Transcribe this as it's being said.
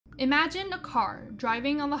Imagine a car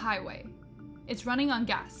driving on the highway. It's running on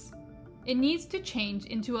gas. It needs to change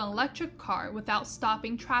into an electric car without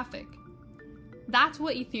stopping traffic. That's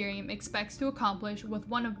what Ethereum expects to accomplish with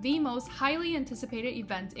one of the most highly anticipated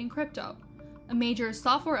events in crypto, a major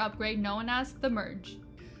software upgrade known as the Merge.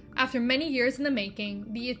 After many years in the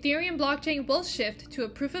making, the Ethereum blockchain will shift to a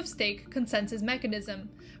proof-of-stake consensus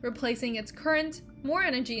mechanism, replacing its current, more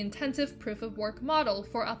energy-intensive proof-of-work model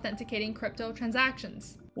for authenticating crypto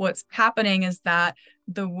transactions. What's happening is that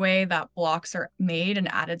the way that blocks are made and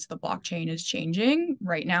added to the blockchain is changing.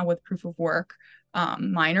 Right now with proof of work,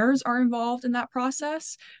 miners are involved in that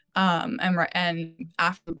process. And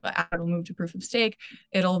after it'll move to proof of stake,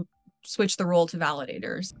 it'll switch the role to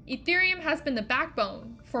validators. Ethereum has been the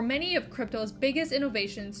backbone for many of crypto's biggest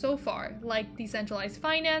innovations so far, like decentralized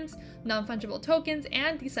finance, non-fungible tokens,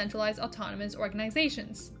 and decentralized autonomous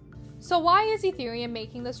organizations. So why is Ethereum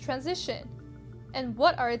making this transition? And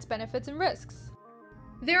what are its benefits and risks?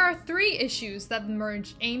 There are 3 issues that the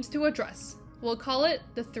Merge aims to address. We'll call it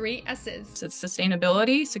the 3 S's. It's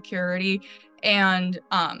sustainability, security, and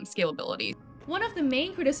scalability. One of the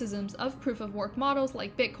main criticisms of proof-of-work models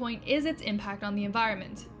like Bitcoin is its impact on the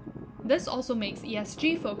environment. This also makes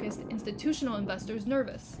ESG-focused institutional investors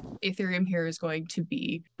nervous. Ethereum here is going to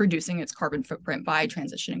be reducing its carbon footprint by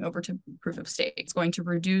transitioning over to proof of stake. It's going to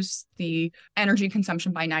reduce the energy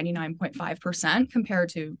consumption by 99.5% compared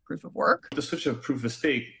to proof of work. The switch of proof of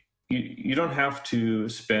stake, you don't have to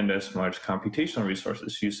spend as much computational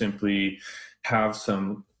resources. You simply have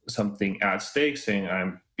something at stake saying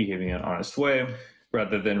I'm behaving in an honest way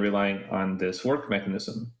rather than relying on this work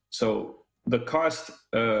mechanism. So the cost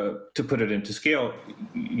to put it into scale,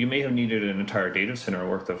 you may have needed an entire data center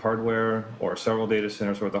worth of hardware or several data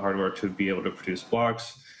centers worth of hardware to be able to produce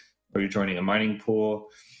blocks, or you're joining a mining pool.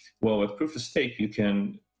 Well, with proof of stake, you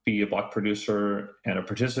can be a block producer and a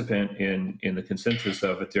participant in the consensus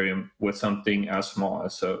of Ethereum with something as small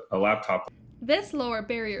as a laptop. This lower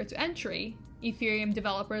barrier to entry, Ethereum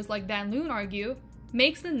developers like Dan Loon argue,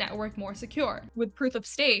 makes the network more secure. With proof of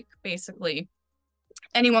stake, basically,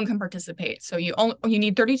 anyone can participate. So you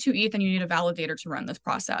need 32 ETH and you need a validator to run this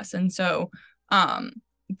process. And so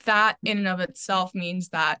that in and of itself means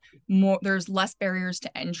that there's less barriers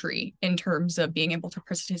to entry in terms of being able to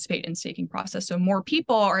participate in staking process. So more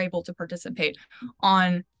people are able to participate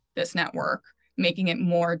on this network, making it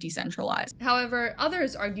more decentralized. However,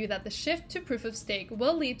 others argue that the shift to proof of stake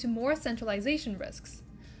will lead to more centralization risks.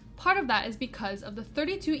 Part of that is because of the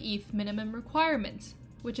 32 ETH minimum requirement,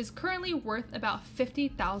 which is currently worth about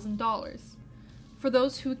 $50,000. For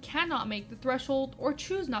those who cannot make the threshold or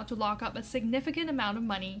choose not to lock up a significant amount of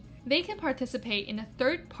money, they can participate in a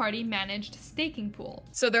third-party managed staking pool.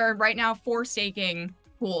 So there are right now 4 staking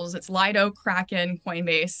pools. It's Lido, Kraken,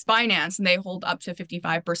 Coinbase, Binance, and they hold up to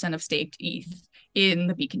 55% of staked ETH in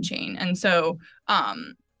the Beacon chain. And so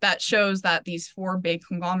that shows that these 4 big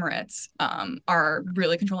conglomerates are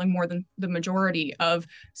really controlling more than the majority of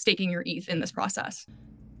staking your ETH in this process.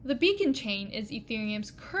 The Beacon chain is Ethereum's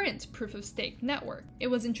current proof-of-stake network. It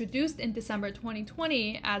was introduced in December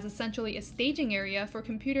 2020 as essentially a staging area for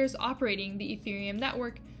computers operating the Ethereum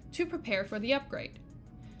network to prepare for the upgrade.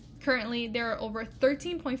 Currently, there are over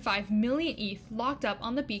 13.5 million ETH locked up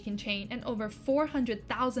on the Beacon chain and over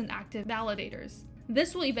 400,000 active validators.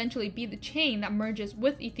 This will eventually be the chain that merges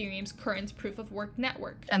with Ethereum's current proof-of-work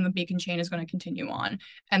network. And the Beacon chain is going to continue on.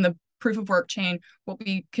 And the proof-of-work chain will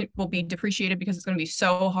be depreciated because it's going to be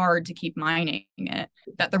so hard to keep mining it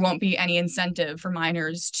that there won't be any incentive for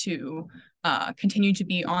miners to continue to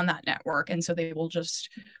be on that network. And so they will just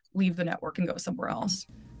leave the network and go somewhere else.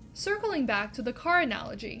 Circling back to the car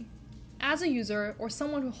analogy, as a user or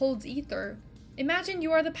someone who holds Ether, imagine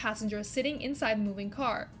you are the passenger sitting inside the moving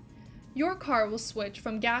car. Your car will switch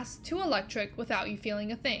from gas to electric without you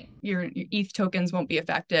feeling a thing. Your ETH tokens won't be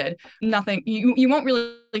affected. Nothing. You won't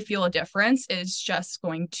really feel a difference. It's just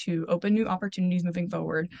going to open new opportunities moving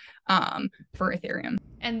forward for Ethereum.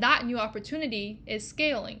 And that new opportunity is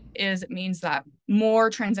scaling. It means that more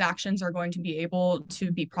transactions are going to be able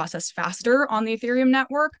to be processed faster on the Ethereum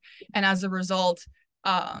network. And as a result,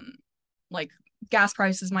 gas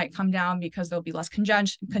prices might come down because there'll be less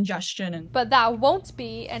congestion. But that won't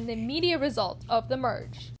be an immediate result of the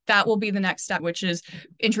merge. That will be the next step, which is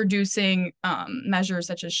introducing measures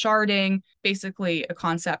such as sharding, basically a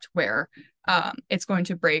concept where it's going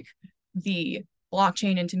to break the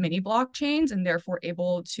blockchain into mini blockchains and therefore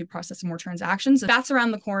able to process more transactions. That's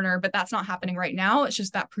around the corner, but that's not happening right now. It's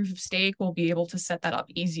just that proof of stake will be able to set that up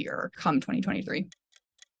easier come 2023.